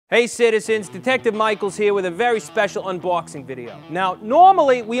Hey citizens, Detective Michael's here with a very special unboxing video. Now,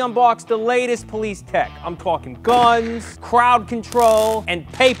 normally we unbox the latest police tech. I'm talking guns, crowd control, and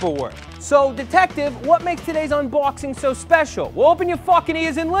paperwork. So, Detective, what makes today's unboxing so special? Well, open your fucking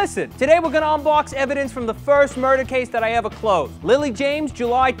ears and listen. Today we're gonna unbox evidence from the first murder case that I ever closed. Lily James,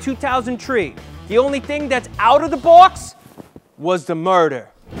 July 2003. The only thing that's out of the box was the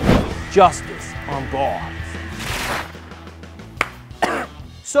murder. Justice unboxed.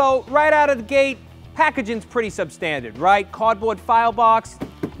 So, right out of the gate, packaging's pretty substandard, right? Cardboard file box,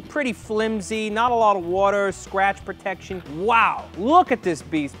 pretty flimsy, not a lot of water, scratch protection. Wow, look at this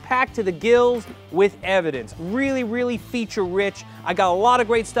beast, packed to the gills with evidence. Really, really feature rich. I got a lot of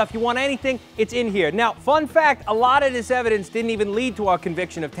great stuff. You want anything, it's in here. Now, fun fact, a lot of this evidence didn't even lead to our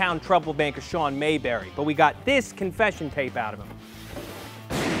conviction of town troublemaker Sean Mayberry, but we got this confession tape out of him.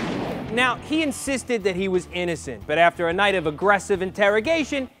 Now, he insisted that he was innocent, but after a night of aggressive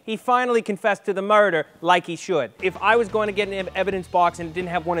interrogation, he finally confessed to the murder like he should. If I was going to get an evidence box and it didn't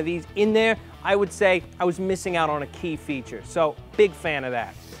have one of these in there, I would say I was missing out on a key feature. So, big fan of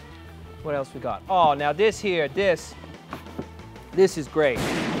that. What else we got? Oh, now this here, this is great.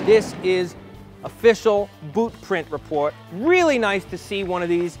 This is official boot print report. Really nice to see one of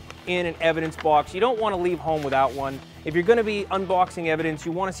these in an evidence box. You don't want to leave home without one. If you're going to be unboxing evidence,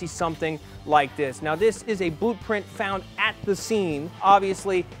 you want to see something like this. Now, this is a boot print found at the scene,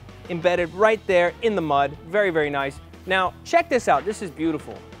 obviously embedded right there in the mud. Very, very nice. Now, check this out. This is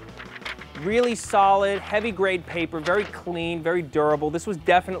beautiful. Really solid, heavy grade paper, very clean, very durable. This was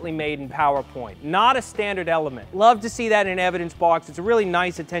definitely made in PowerPoint. Not a standard element. Love to see that in an evidence box. It's a really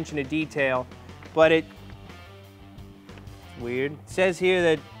nice attention to detail, but it's weird. It says here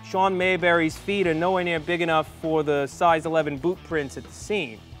that Sean Mayberry's feet are nowhere near big enough for the size 11 boot prints at the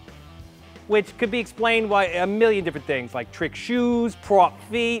scene, which could be explained by a million different things, like trick shoes, prop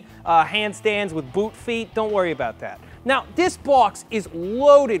feet, handstands with boot feet. Don't worry about that. Now, this box is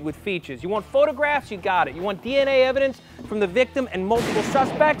loaded with features. You want photographs? You got it. You want DNA evidence from the victim and multiple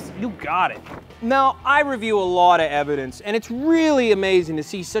suspects? You got it. Now, I review a lot of evidence, and it's really amazing to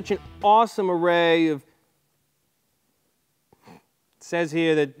see such an awesome array of. It says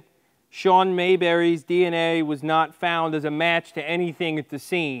here that Sean Mayberry's DNA was not found as a match to anything at the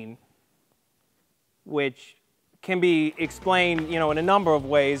scene, which can be explained, in a number of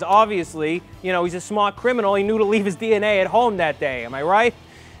ways. Obviously, he's a smart criminal. He knew to leave his DNA at home that day. Am I right?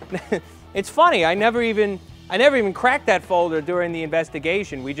 It's funny. I never even cracked that folder during the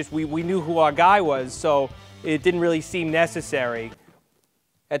investigation. We knew who our guy was, so it didn't really seem necessary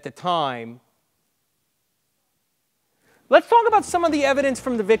at the time. Let's talk about some of the evidence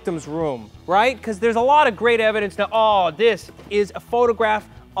from the victim's room, right? Because there's a lot of great evidence now. Oh, this is a photograph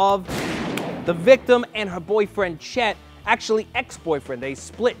of the victim and her boyfriend, Chet, actually ex-boyfriend. They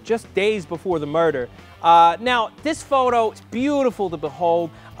split just days before the murder. Now, this photo is beautiful to behold,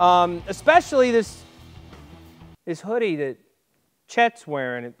 especially this hoodie that Chet's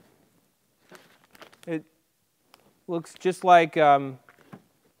wearing. It looks just like a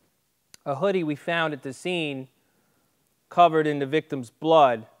hoodie we found at the scene, covered in the victim's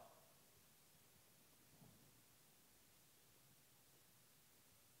blood.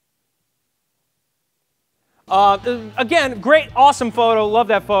 Again, great, awesome photo. Love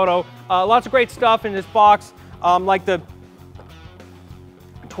that photo. Lots of great stuff in this box, like the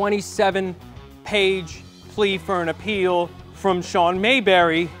 27-page plea for an appeal from Sean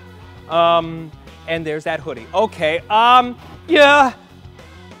Mayberry. And there's that hoodie. Okay, yeah.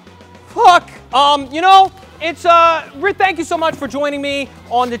 Fuck. It's, Rick, thank you so much for joining me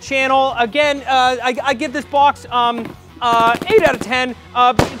on the channel. Again, I give this box 8 out of 10.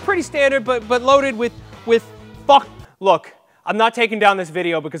 Pretty standard, but loaded with fuck. Look, I'm not taking down this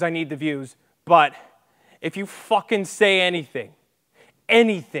video because I need the views, but if you fucking say anything,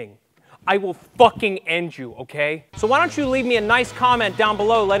 I will fucking end you, okay? So why don't you leave me a nice comment down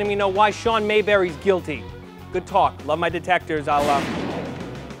below letting me know why Sean Mayberry's guilty. Good talk. Love my detectors. I'll,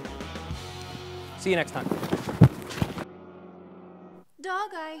 see you next time.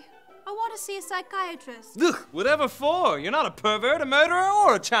 Dog, I want to see a psychiatrist. Ugh, whatever for? You're not a pervert, a murderer,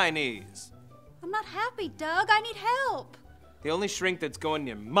 or a Chinese. I'm not happy, Doug. I need help. The only shrink that's going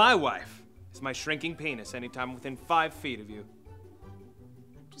near my wife is my shrinking penis anytime within 5 feet of you.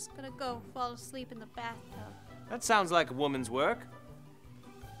 I'm just gonna go fall asleep in the bathtub. That sounds like a woman's work.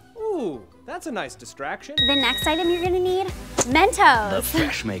 Ooh, that's a nice distraction. The next item you're gonna need, Mentos. The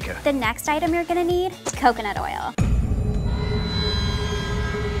fresh maker. The next item you're gonna need, coconut oil.